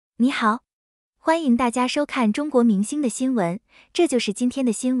你好，欢迎大家收看中国明星的新闻，这就是今天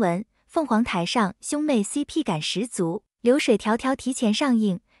的新闻。凤凰台上兄妹 CP 感十足，流水迢迢提前上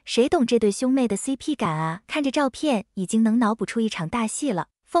映，谁懂这对兄妹的 CP 感啊？看着照片已经能脑补出一场大戏了。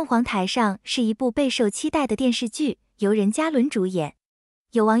凤凰台上是一部备受期待的电视剧，由任嘉伦主演。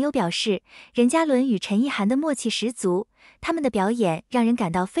有网友表示，任嘉伦与陈意涵的默契十足，他们的表演让人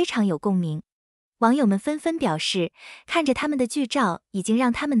感到非常有共鸣。网友们纷纷表示，看着他们的剧照，已经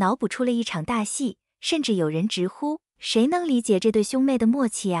让他们脑补出了一场大戏，甚至有人直呼，谁能理解这对兄妹的默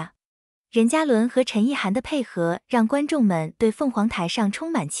契啊？任嘉伦和陈意涵的配合让观众们对凤凰台上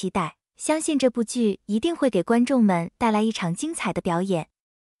充满期待，相信这部剧一定会给观众们带来一场精彩的表演。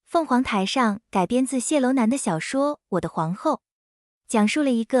凤凰台上改编自谢楼南的小说《我的皇后》，讲述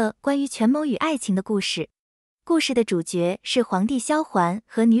了一个关于权谋与爱情的故事。故事的主角是皇帝萧环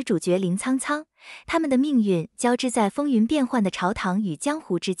和女主角林苍苍，他们的命运交织在风云变幻的朝堂与江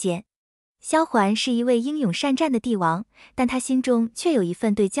湖之间。萧环是一位英勇善战的帝王，但他心中却有一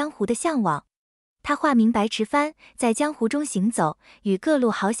份对江湖的向往。他化名白池帆，在江湖中行走，与各路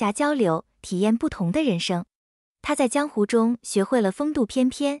豪侠交流，体验不同的人生。他在江湖中学会了风度翩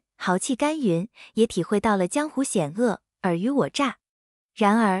翩、豪气干云，也体会到了江湖险恶、尔虞我诈。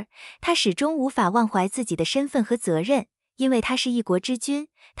然而，他始终无法忘怀自己的身份和责任，因为他是一国之君，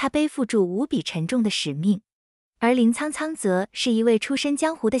他背负住无比沉重的使命。而林苍苍则是一位出身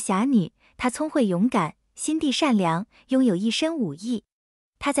江湖的侠女，她聪慧勇敢，心地善良，拥有一身武艺。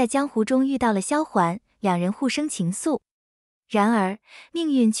她在江湖中遇到了萧环，两人互生情愫。然而，命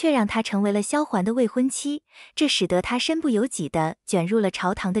运却让她成为了萧环的未婚妻，这使得她身不由己地卷入了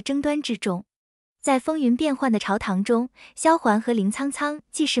朝堂的争端之中。在风云变幻的朝堂中，萧环和林苍苍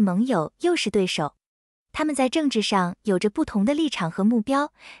既是盟友，又是对手。他们在政治上有着不同的立场和目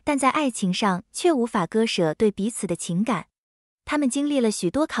标，但在爱情上却无法割舍对彼此的情感。他们经历了许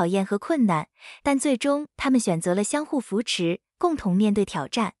多考验和困难，但最终他们选择了相互扶持，共同面对挑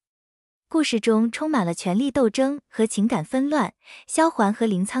战。故事中充满了权力斗争和情感纷乱，萧环和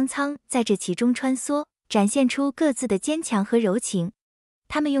林苍苍在这其中穿梭，展现出各自的坚强和柔情。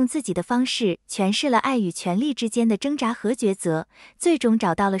他们用自己的方式诠释了爱与权力之间的挣扎和抉择，最终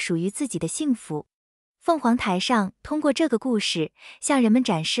找到了属于自己的幸福。凤凰台上通过这个故事，向人们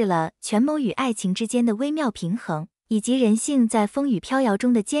展示了权谋与爱情之间的微妙平衡，以及人性在风雨飘摇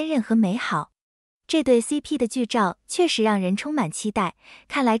中的坚韧和美好。这对 CP 的剧照确实让人充满期待，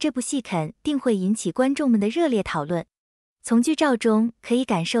看来这部戏肯定会引起观众们的热烈讨论。从剧照中可以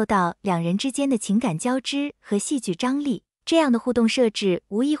感受到两人之间的情感交织和戏剧张力，这样的互动设置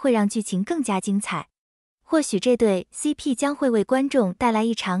无疑会让剧情更加精彩。或许这对 CP 将会为观众带来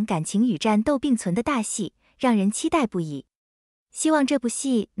一场感情与战斗并存的大戏，让人期待不已。希望这部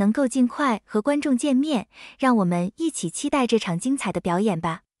戏能够尽快和观众见面，让我们一起期待这场精彩的表演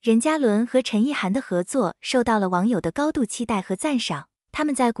吧。任嘉伦和陈意涵的合作受到了网友的高度期待和赞赏，他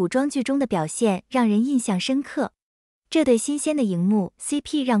们在古装剧中的表现让人印象深刻。这对新鲜的荧幕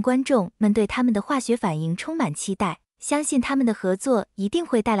CP 让观众们对他们的化学反应充满期待，相信他们的合作一定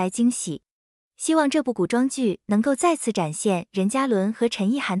会带来惊喜。希望这部古装剧能够再次展现任嘉伦和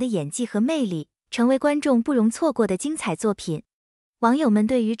陈意涵的演技和魅力，成为观众不容错过的精彩作品。网友们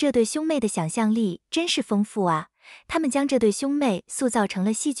对于这对兄妹的想象力真是丰富啊！他们将这对兄妹塑造成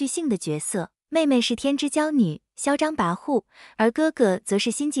了戏剧性的角色，妹妹是天之娇女，嚣张跋扈，而哥哥则是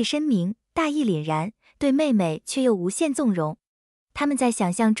心计深明，大义凛然，对妹妹却又无限纵容。他们在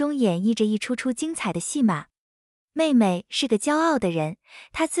想象中演绎着一出出精彩的戏码。妹妹是个骄傲的人，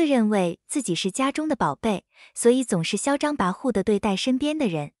她自认为自己是家中的宝贝，所以总是嚣张跋扈地对待身边的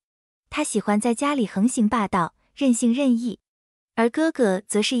人。她喜欢在家里横行霸道，任性任意。而哥哥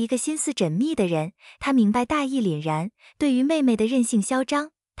则是一个心思缜密的人，他明白大义凛然，对于妹妹的任性嚣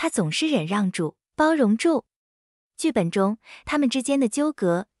张，他总是忍让住，包容住。剧本中，他们之间的纠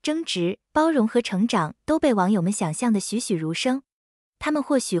葛、争执、包容和成长都被网友们想象得栩栩如生。他们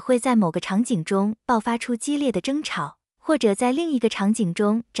或许会在某个场景中爆发出激烈的争吵，或者在另一个场景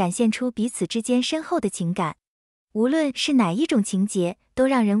中展现出彼此之间深厚的情感。无论是哪一种情节，都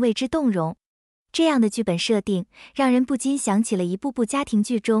让人为之动容。这样的剧本设定，让人不禁想起了一部部家庭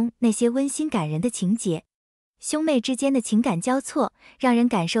剧中那些温馨感人的情节。兄妹之间的情感交错，让人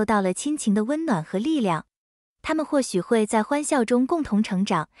感受到了亲情的温暖和力量。他们或许会在欢笑中共同成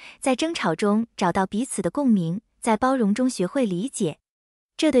长，在争吵中找到彼此的共鸣，在包容中学会理解。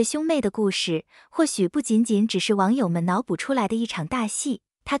这对兄妹的故事，或许不仅仅只是网友们脑补出来的一场大戏，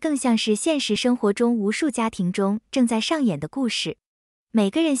它更像是现实生活中无数家庭中正在上演的故事。每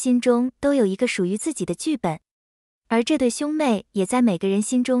个人心中都有一个属于自己的剧本，而这对兄妹也在每个人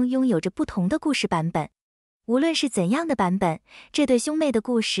心中拥有着不同的故事版本。无论是怎样的版本，这对兄妹的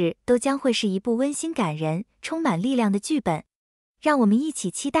故事都将会是一部温馨感人、充满力量的剧本。让我们一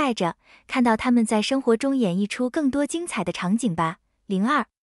起期待着，看到他们在生活中演绎出更多精彩的场景吧。02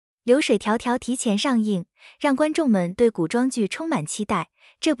流水迢迢提前上映，让观众们对古装剧充满期待。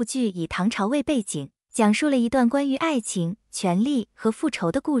这部剧以唐朝为背景，讲述了一段关于爱情、权力和复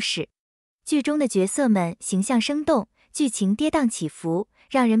仇的故事。剧中的角色们形象生动，剧情跌宕起伏，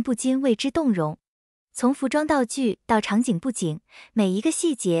让人不禁为之动容。从服装道具到场景布景，每一个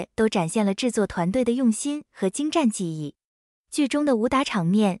细节都展现了制作团队的用心和精湛技艺。剧中的武打场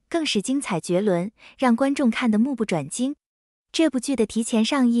面更是精彩绝伦，让观众看得目不转睛。这部剧的提前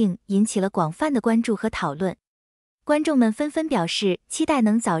上映引起了广泛的关注和讨论，观众们纷纷表示期待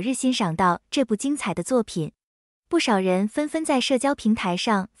能早日欣赏到这部精彩的作品。不少人纷纷在社交平台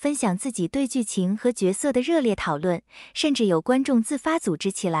上分享自己对剧情和角色的热烈讨论，甚至有观众自发组织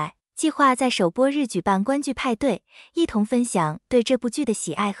起来，计划在首播日举办观剧派对，一同分享对这部剧的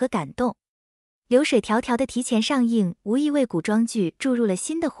喜爱和感动。流水迢迢的提前上映无疑为古装剧注入了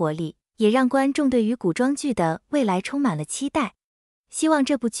新的活力，也让观众对于古装剧的未来充满了期待。希望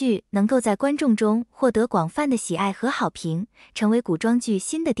这部剧能够在观众中获得广泛的喜爱和好评，成为古装剧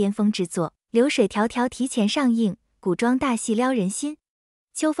新的巅峰之作。流水迢迢提前上映，古装大戏撩人心，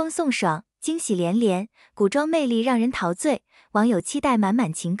秋风送爽，惊喜连连，古装魅力让人陶醉，网友期待满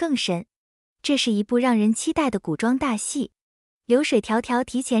满情更深。这是一部让人期待的古装大戏。流水迢迢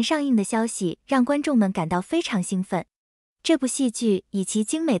提前上映的消息让观众们感到非常兴奋。这部戏剧以其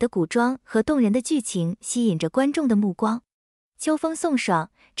精美的古装和动人的剧情吸引着观众的目光。秋风送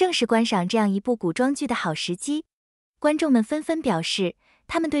爽，正是观赏这样一部古装剧的好时机。观众们纷纷表示，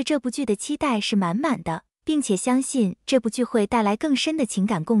他们对这部剧的期待是满满的，并且相信这部剧会带来更深的情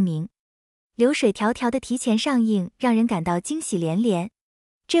感共鸣。流水迢迢的提前上映让人感到惊喜连连。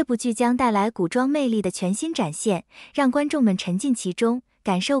这部剧将带来古装魅力的全新展现，让观众们沉浸其中，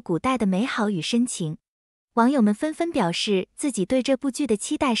感受古代的美好与深情。网友们纷纷表示自己对这部剧的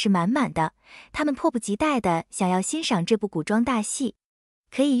期待是满满的，他们迫不及待地想要欣赏这部古装大戏。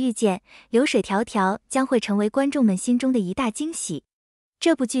可以预见，流水迢迢将会成为观众们心中的一大惊喜。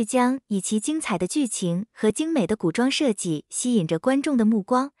这部剧将以其精彩的剧情和精美的古装设计吸引着观众的目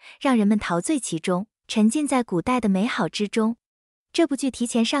光，让人们陶醉其中，沉浸在古代的美好之中。这部剧提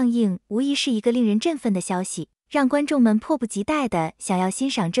前上映无疑是一个令人振奋的消息，让观众们迫不及待地想要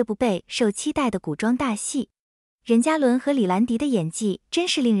欣赏这部备受期待的古装大戏。任嘉伦和李兰迪的演技真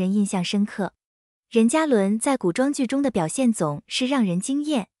是令人印象深刻。任嘉伦在古装剧中的表现总是让人惊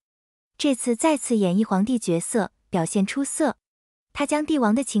艳，这次再次演绎皇帝角色，表现出色。他将帝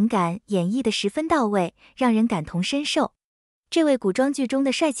王的情感演绎得十分到位，让人感同身受。这位古装剧中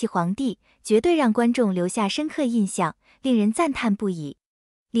的帅气皇帝，绝对让观众留下深刻印象，令人赞叹不已。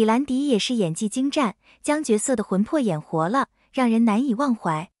李兰迪也是演技精湛，将角色的魂魄演活了，让人难以忘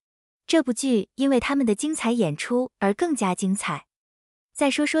怀。这部剧因为他们的精彩演出而更加精彩。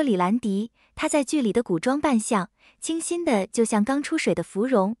再说说李兰迪，她在剧里的古装扮相，清新的就像刚出水的芙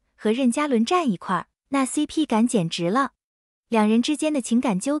蓉，和任嘉伦站一块儿，那 CP 感简直了。两人之间的情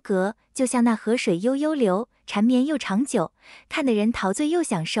感纠葛，就像那河水悠悠流，缠绵又长久，看得人陶醉又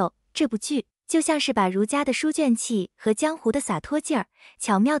享受。这部剧就像是把儒家的书卷气和江湖的洒脱劲儿，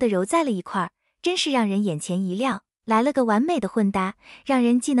巧妙地揉在了一块儿，真是让人眼前一亮，来了个完美的混搭，让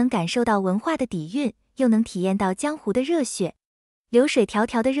人既能感受到文化的底蕴，又能体验到江湖的热血。流水迢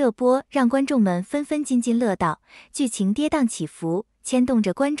迢的热播让观众们纷纷津津乐道，剧情跌宕起伏，牵动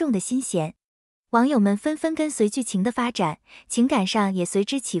着观众的心弦。网友们纷纷跟随剧情的发展，情感上也随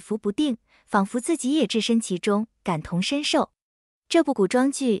之起伏不定，仿佛自己也置身其中，感同身受。这部古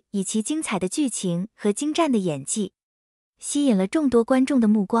装剧以其精彩的剧情和精湛的演技，吸引了众多观众的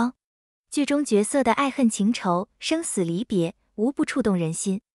目光。剧中角色的爱恨情仇、生死离别，无不触动人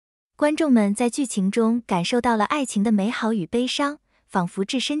心。观众们在剧情中感受到了爱情的美好与悲伤，仿佛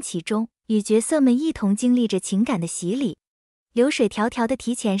置身其中，与角色们一同经历着情感的洗礼。流水迢迢的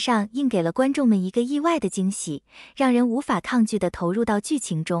提前上映给了观众们一个意外的惊喜，让人无法抗拒地投入到剧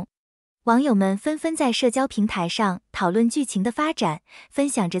情中。网友们纷纷在社交平台上讨论剧情的发展，分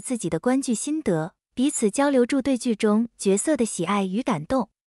享着自己的观剧心得，彼此交流住对剧中角色的喜爱与感动。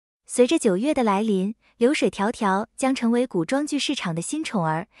随着9月的来临，流水迢迢将成为古装剧市场的新宠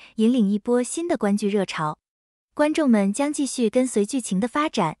儿，引领一波新的观剧热潮。观众们将继续跟随剧情的发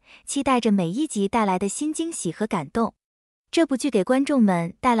展，期待着每一集带来的新惊喜和感动。这部剧给观众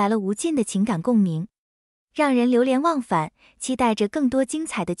们带来了无尽的情感共鸣，让人流连忘返，期待着更多精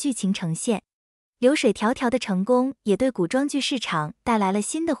彩的剧情呈现。流水迢迢的成功也对古装剧市场带来了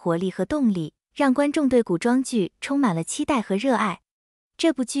新的活力和动力，让观众对古装剧充满了期待和热爱。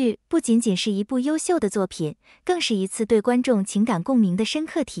这部剧不仅仅是一部优秀的作品，更是一次对观众情感共鸣的深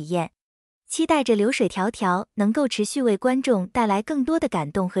刻体验。期待着流水迢迢能够持续为观众带来更多的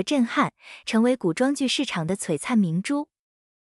感动和震撼，成为古装剧市场的璀璨明珠。